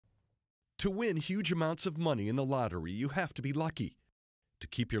To win huge amounts of money in the lottery, you have to be lucky. To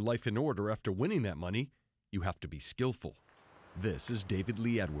keep your life in order after winning that money, you have to be skillful. This is David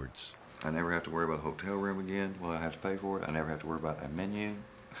Lee Edwards. I never have to worry about a hotel room again. Well, I have to pay for it. I never have to worry about a menu.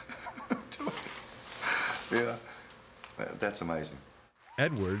 Yeah, that's amazing.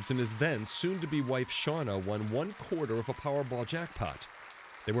 Edwards and his then soon-to-be wife Shauna won 1/4 of a Powerball jackpot.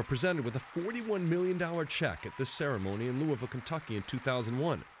 They were presented with a $41 million check at this ceremony in Louisville, Kentucky in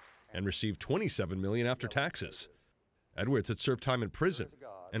 2001 and received $27 million after taxes. Edwards had served time in prison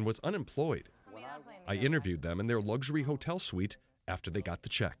and was unemployed. I interviewed them in their luxury hotel suite after they got the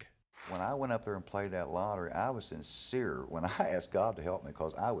check. When I went up there and played that lottery, I was sincere when I asked God to help me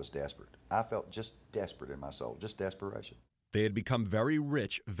because I was desperate. I felt just desperate in my soul, just desperation. They had become very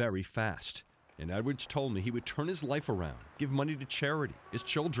rich very fast, and Edwards told me he would turn his life around, give money to charity, his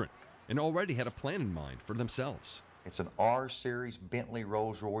children, and already had a plan in mind for themselves. It's an R-Series Bentley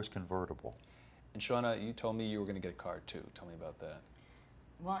Rolls-Royce convertible. And Shauna, you told me you were going to get a car too. Tell me about that.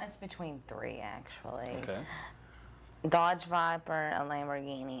 Well, it's between three, actually. Okay. Dodge Viper, a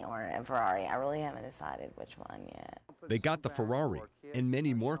Lamborghini, or a Ferrari. I really haven't decided which one yet. They got the Ferrari and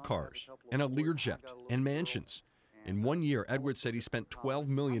many more cars, and a Learjet and mansions. In 1 year, Edwards said he spent $12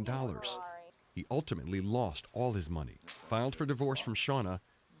 million. He ultimately lost all his money, filed for divorce from Shauna,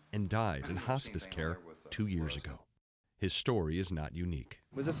 and died in hospice care 2 years ago. His story is not unique.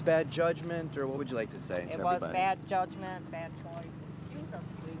 Was this bad judgment, or what would you like to say to everybody? It was bad judgment, bad choice.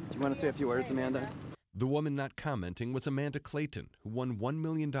 Do you want to say a few words, Amanda? The woman not commenting was Amanda Clayton, who won $1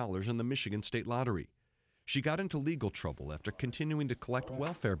 million in the Michigan State Lottery. She got into legal trouble after continuing to collect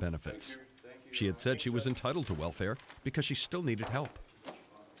welfare benefits. She had said she was entitled to welfare because she still needed help.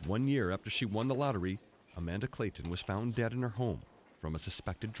 1 year after she won the lottery, Amanda Clayton was found dead in her home from a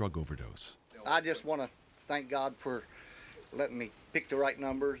suspected drug overdose. I just want to thank God for letting me pick the right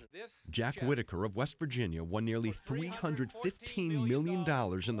numbers. Jack Whitaker of West Virginia won nearly $315 million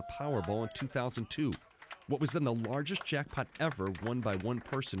in the Powerball in 2002, what was then the largest jackpot ever won by one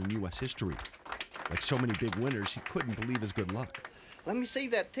person in U.S. history. Like so many big winners, he couldn't believe his good luck. Let me see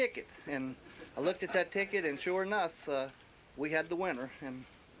that ticket. And I looked at that ticket, and sure enough, we had the winner, and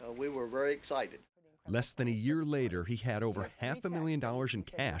we were very excited. Less than a year later, he had over $500,000 in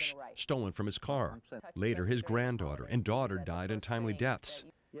cash stolen from his car. Later, his granddaughter and daughter died untimely deaths.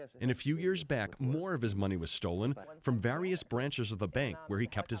 And a few years back, more of his money was stolen from various branches of the bank where he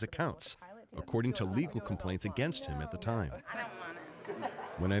kept his accounts, according to legal complaints against him at the time.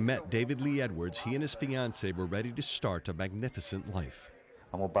 When I met David Lee Edwards, he and his fiancée were ready to start a magnificent life.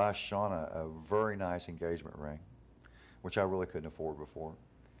 I'm going to buy Shauna a very nice engagement ring, which I really couldn't afford before.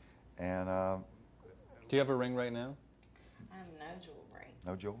 And do you have a ring right now? I have no jewelry.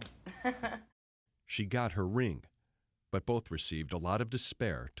 No jewelry. She got her ring, but both received a lot of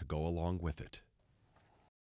despair to go along with it.